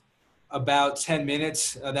have about 10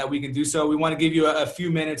 minutes that we can do so. We want to give you a few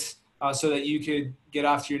minutes so that you could get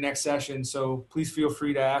off to your next session. So please feel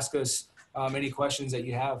free to ask us any questions that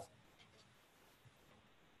you have.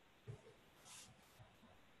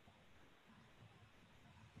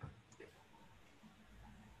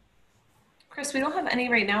 Chris, we don't have any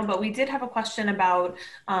right now, but we did have a question about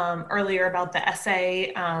earlier about the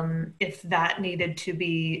essay, if that needed to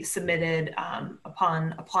be submitted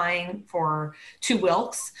upon applying to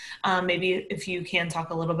Wilkes. Maybe if you can talk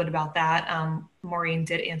a little bit about that. Maureen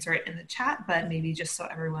did answer it in the chat, but maybe just so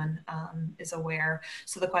everyone is aware.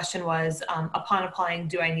 So the question was, upon applying,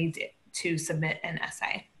 do I need to submit an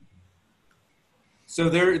essay? So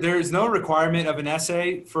there is no requirement of an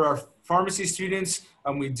essay for our pharmacy students.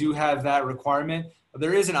 We do have that requirement.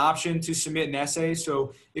 There is an option to submit an essay.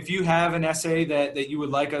 So if you have an essay that you would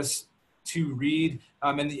like us to read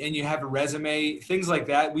and you have a resume, things like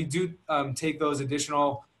that, we do take those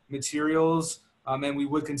additional materials and we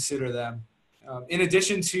would consider them. In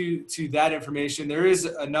addition to that information, there is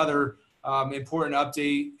another important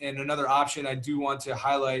update and another option I do want to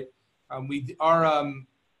highlight.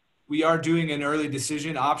 We are doing an early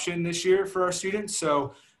decision option this year for our students.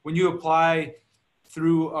 So when you apply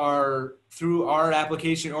through our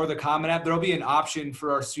application or the Common App, there'll be an option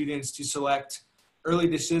for our students to select early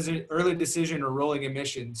decision or rolling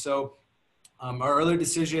admission. So our early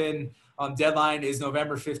decision deadline is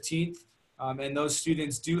November 15th, and those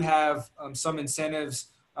students do have some incentives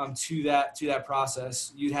to that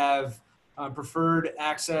process. You have preferred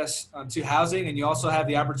access to housing, and you also have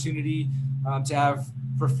the opportunity to have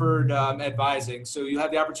preferred advising. So you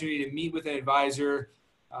have the opportunity to meet with an advisor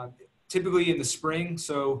typically in the spring.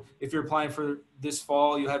 So if you're applying for this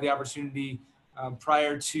fall, you have the opportunity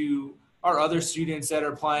prior to our other students that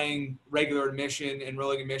are applying regular admission and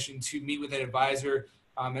rolling admission to meet with an advisor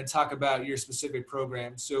and talk about your specific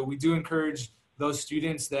program. So we do encourage those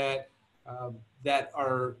students that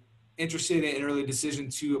are interested in early decision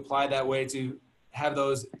to apply that way, to have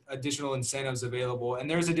those additional incentives available. And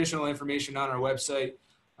there's additional information on our website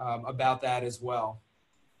about that as well.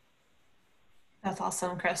 That's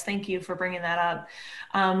awesome, Chris. Thank you for bringing that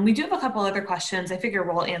up. We do have a couple other questions. I figure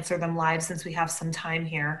we'll answer them live since we have some time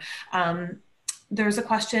here. There's a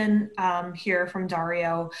question here from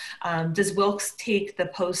Dario. Does Wilkes take the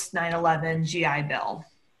post 9/11 GI Bill?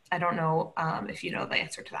 I don't know if you know the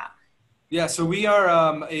answer to that. Yeah, so we are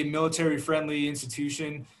a military-friendly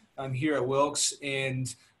institution here at Wilkes,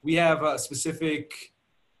 and we have specific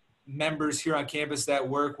members here on campus that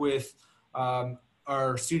work with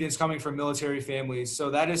our students coming from military families.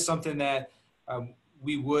 So that is something that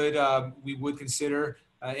we would consider.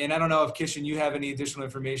 And I don't know if Kishan, you have any additional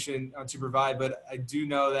information to provide, but I do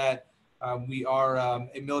know that we are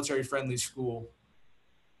a military-friendly school.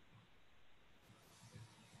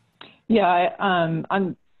 Yeah,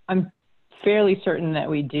 I'm fairly certain that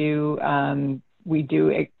we do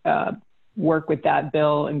work with that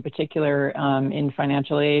bill in particular in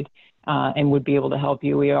financial aid and would be able to help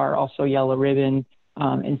you. We are also Yellow Ribbon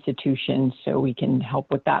institution, so we can help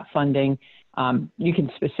with that funding. You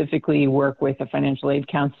can specifically work with a financial aid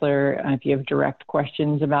counselor if you have direct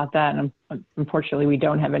questions about that. And unfortunately, we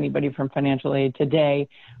don't have anybody from financial aid today,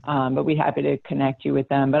 but we'd be happy to connect you with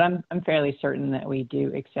them. But I'm fairly certain that we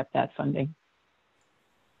do accept that funding.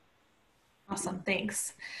 Awesome,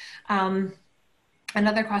 thanks.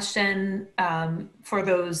 Another question for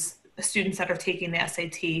those students that are taking the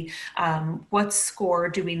SAT, what score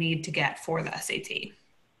do we need to get for the SAT?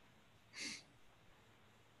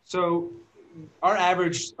 So our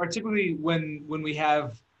average, or typically when we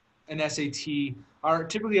have an SAT,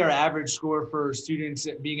 typically our average score for students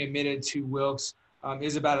being admitted to Wilkes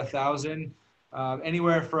is about 1,000,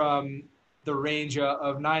 anywhere from the range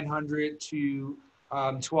of 900 to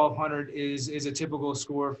 1,200 is a typical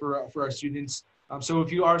score for our students. So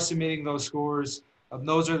if you are submitting those scores,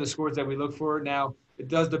 those are the scores that we look for. Now, it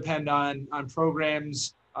does depend on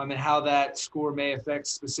programs and how that score may affect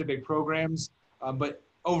specific programs. But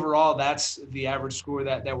overall, that's the average score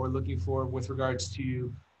that we're looking for with regards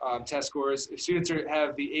to test scores. If students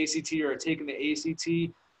have the ACT or are taking the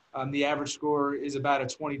ACT, the average score is about a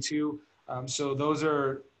 22. So those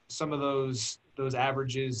are some of those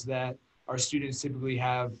averages that our students typically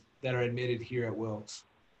have that are admitted here at Wilkes.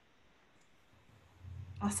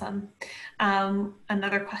 Awesome.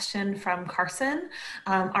 Another question from Carson.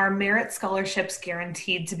 Are merit scholarships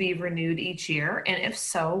guaranteed to be renewed each year? And if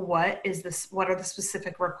so, what are the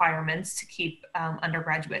specific requirements to keep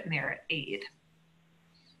undergraduate merit aid?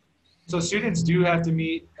 So students do have to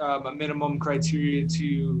meet a minimum criteria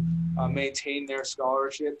to maintain their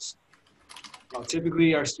scholarships.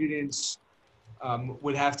 Typically, our students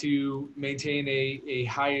would have to maintain a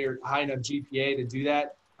high enough GPA to do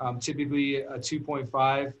that. Typically a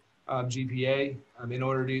 2.5 GPA in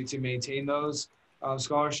order to maintain those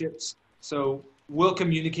scholarships. So we'll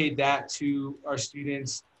communicate that to our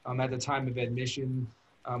students at the time of admission,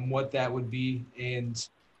 what that would be, and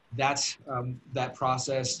that's that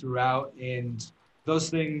process throughout. And those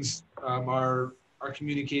things are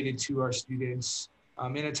communicated to our students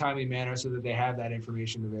in a timely manner so that they have that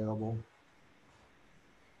information available.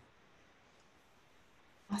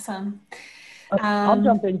 Awesome. I'll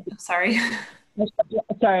jump in. Sorry.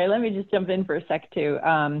 Sorry, let me just jump in for a sec too.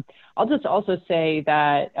 I'll just also say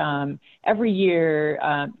that every year,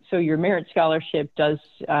 so your merit scholarship does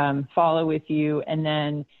follow with you, and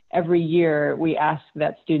then every year we ask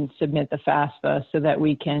that students submit the FAFSA so that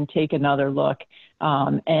we can take another look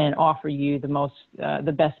and offer you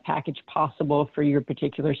the best package possible for your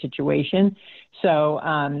particular situation. So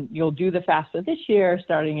you'll do the FAFSA this year,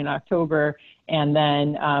 starting in October, and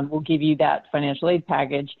then we'll give you that financial aid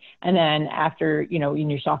package. And then after, in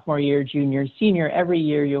your sophomore year, junior, senior, every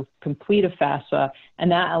year you'll complete a FAFSA, and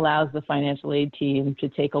that allows the financial aid team to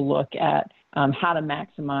take a look at how to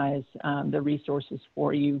maximize the resources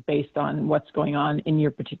for you based on what's going on in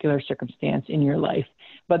your particular circumstance in your life.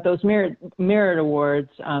 But those merit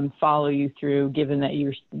awards follow you through, given that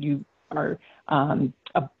you are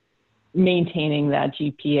maintaining that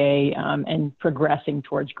GPA and progressing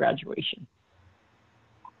towards graduation.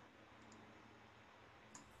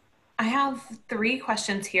 I have 3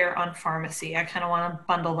 questions here on pharmacy. I kind of want to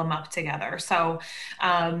bundle them up together. So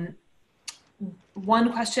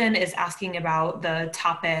one question is asking about the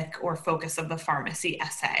topic or focus of the pharmacy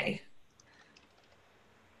essay.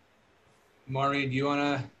 Maureen, do you want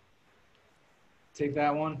to take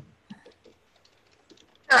that one?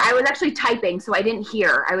 Sure, I was actually typing, so I didn't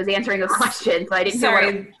hear. I was answering a question, so I didn't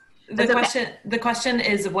hear. Sorry, the question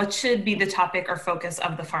is, what should be the topic or focus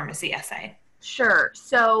of the pharmacy essay? Sure.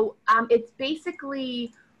 So it's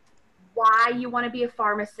basically why you want to be a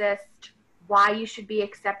pharmacist, why you should be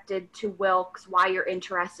accepted to Wilkes, why you're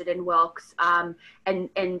interested in Wilkes,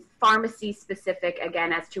 and pharmacy specific,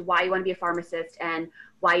 again, as to why you want to be a pharmacist and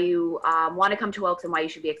why you want to come to Wilkes and why you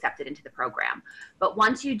should be accepted into the program. But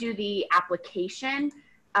once you do the application,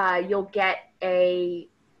 you'll get a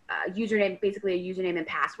username, basically a username and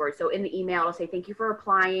password. So in the email, it'll say, thank you for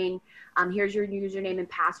applying. Here's your username and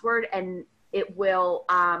password. And it will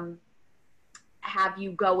have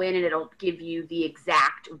you go in and it'll give you the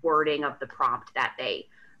exact wording of the prompt that they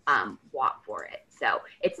want for it. So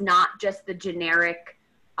it's not just the generic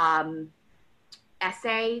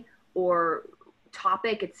essay or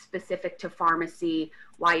topic, it's specific to pharmacy,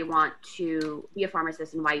 why you want to be a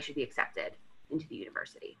pharmacist and why you should be accepted into the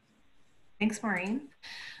university. Thanks, Maureen.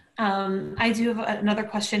 I do have another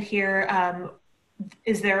question here.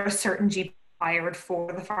 Is there a certain GPA required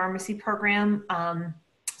for the pharmacy program?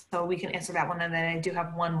 So we can answer that one, and then I do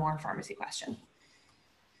have one more pharmacy question.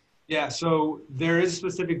 Yeah, so there is a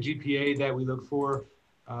specific GPA that we look for.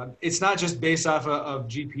 It's not just based off of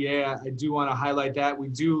GPA. I do want to highlight that. We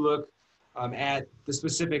do look at the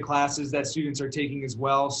specific classes that students are taking as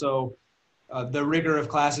well. So the rigor of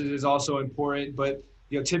classes is also important, but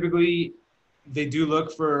typically they do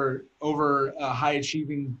look for over a high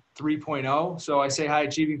achieving 3.0. So I say high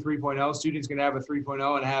achieving 3.0, students can have a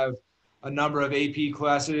 3.0 and have a number of AP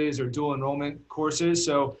classes or dual enrollment courses.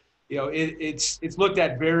 So, it's looked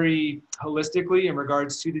at very holistically in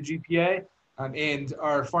regards to the GPA. And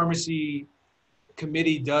our pharmacy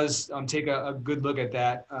committee does take a good look at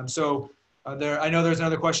that. I know there's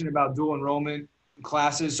another question about dual enrollment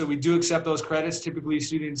classes. So we do accept those credits. Typically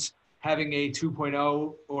students having a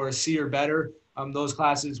 2.0 or a C or better, those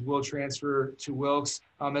classes will transfer to Wilkes,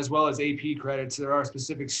 as well as AP credits. There are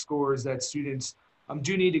specific scores that students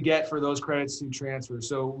do need to get for those credits to transfer.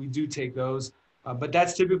 So we do take those, but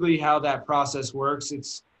that's typically how that process works.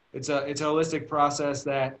 It's a holistic process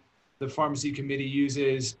that the pharmacy committee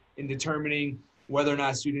uses in determining whether or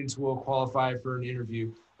not students will qualify for an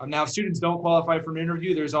interview. Now, if students don't qualify for an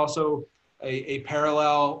interview, there's also a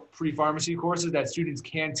parallel pre-pharmacy courses that students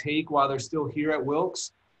can take while they're still here at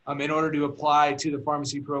Wilkes in order to apply to the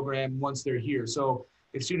pharmacy program once they're here. So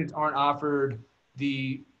if students aren't offered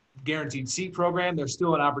the guaranteed seat program, there's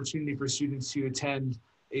still an opportunity for students to attend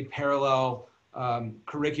a parallel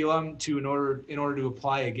curriculum in order to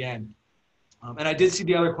apply again. And I did see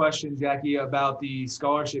the other question, Jackie, about the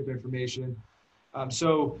scholarship information.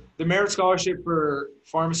 So the merit scholarship for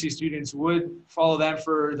pharmacy students would follow them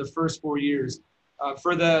for the first 4 years.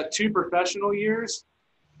 For the 2 professional years,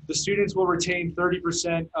 the students will retain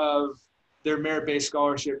 30% of their merit-based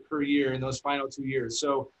scholarship per year in those final 2 years.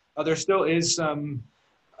 So there still is some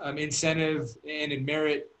incentive and a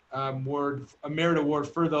merit award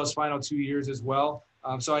for those final 2 years as well.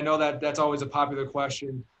 So I know that that's always a popular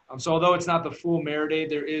question. So although it's not the full merit aid,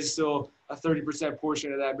 there is still a 30%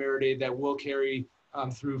 portion of that merit aid that will carry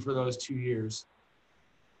through for those 2 years.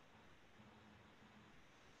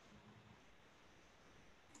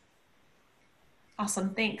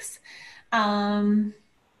 Awesome, thanks.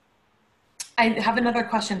 I have another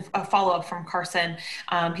question, a follow-up from Carson.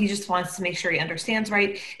 He just wants to make sure he understands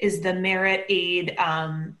right. Is the merit aid,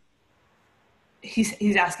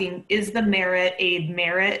 he's asking, is the merit aid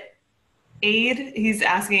merit aid, he's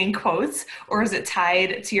asking in quotes, or is it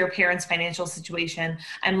tied to your parents' financial situation?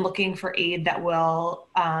 I'm looking for aid that will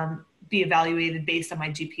be evaluated based on my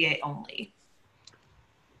GPA only.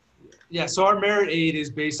 Yeah, so our merit aid is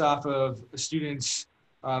based off of a student's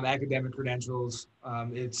academic credentials.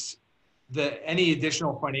 Any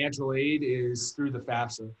additional financial aid is through the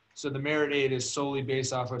FAFSA. So the merit aid is solely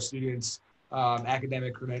based off of students'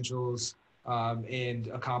 academic credentials and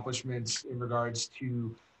accomplishments in regards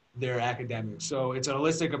to their academics. So it's a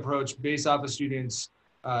holistic approach based off of students'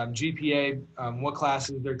 GPA, what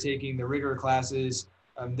classes they're taking, the rigor classes.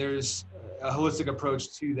 There's a holistic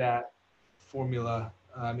approach to that formula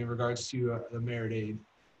in regards to the merit aid.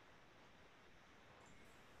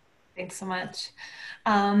 Thanks so much.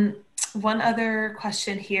 One other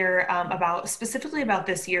question here specifically about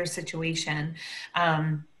this year's situation.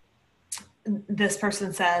 This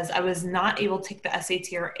person says, I was not able to take the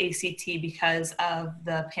SAT or ACT because of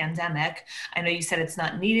the pandemic. I know you said it's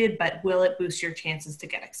not needed, but will it boost your chances to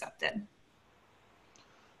get accepted?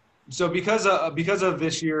 So because of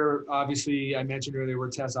this year, obviously, I mentioned earlier, we're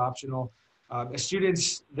test optional.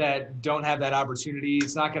 Students that don't have that opportunity,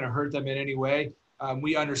 it's not going to hurt them in any way.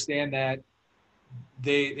 We understand that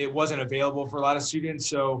it wasn't available for a lot of students.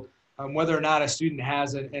 So whether or not a student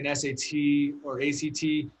has an SAT or ACT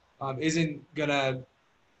isn't gonna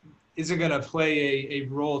play a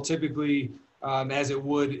role typically as it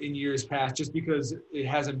would in years past, just because it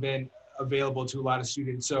hasn't been available to a lot of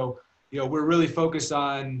students. So we're really focused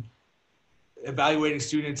on evaluating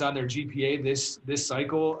students on their GPA this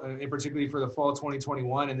cycle, and particularly for the fall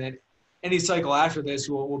 2021, and then any cycle after this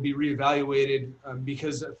will be reevaluated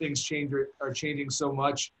because things are changing so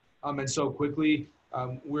much and so quickly.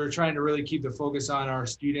 We're trying to really keep the focus on our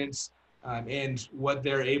students and what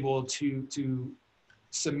they're able to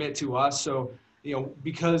submit to us. So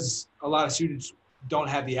because a lot of students don't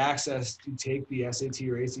have the access to take the SAT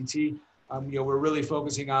or ACT, we're really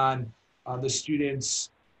focusing on the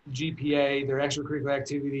students' GPA, their extracurricular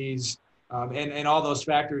activities, and all those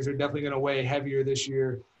factors are definitely going to weigh heavier this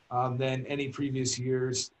year than any previous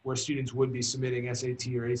years where students would be submitting SAT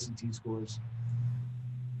or ACT scores.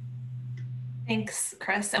 Thanks,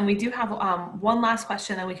 Chris. And we do have one last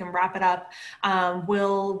question, then we can wrap it up.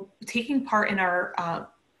 Will taking part in our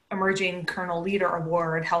Emerging Colonel Leader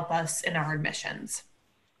Award help us in our admissions?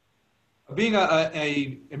 Being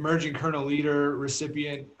a Emerging Colonel Leader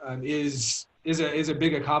recipient is a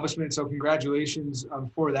big accomplishment. So congratulations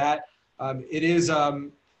for that. It is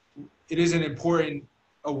an important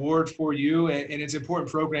award for you, and it's an important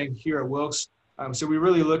program here at Wilkes. So we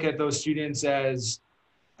really look at those students as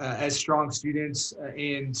strong students,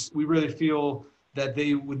 and we really feel that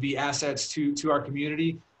they would be assets to our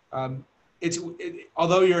community.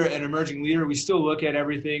 Although you're an emerging leader, we still look at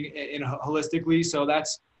everything in holistically. So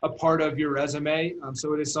that's a part of your resume.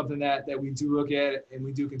 So it is something that we do look at and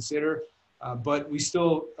we do consider, but we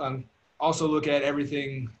still also look at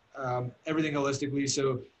everything holistically.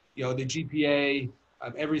 So the GPA,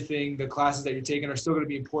 everything, the classes that you're taking are still going to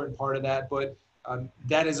be an important part of that, but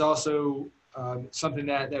that is also something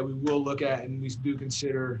that we will look at and we do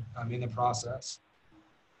consider in the process.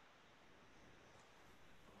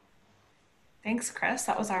 Thanks, Chris.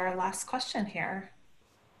 That was our last question here.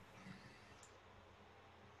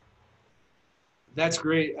 That's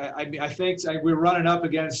great. I think we're running up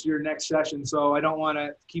against your next session, so I don't want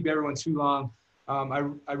to keep everyone too long.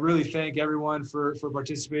 I really thank everyone for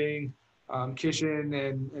participating. Kishan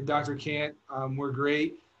and Dr. Kant were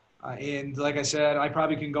great. And like I said, I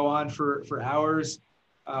probably can go on for hours.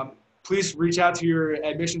 Please reach out to your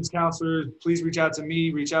admissions counselors. Please reach out to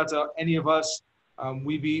me, reach out to any of us.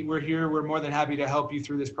 We're here. We're more than happy to help you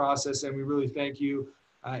through this process, and we really thank you.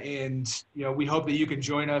 And we hope that you can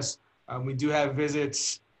join us. We do have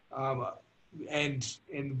visits, and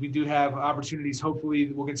we do have opportunities.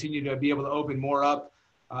 Hopefully, we'll continue to be able to open more up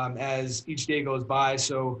as each day goes by.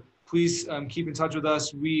 So please keep in touch with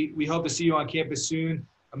us. We hope to see you on campus soon.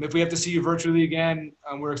 If we have to see you virtually again,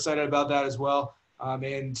 we're excited about that as well.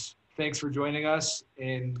 And thanks for joining us,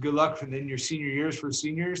 and good luck in your senior years for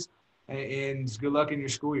seniors, and good luck in your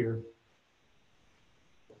school year.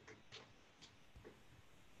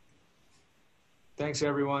 Thanks,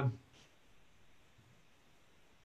 everyone.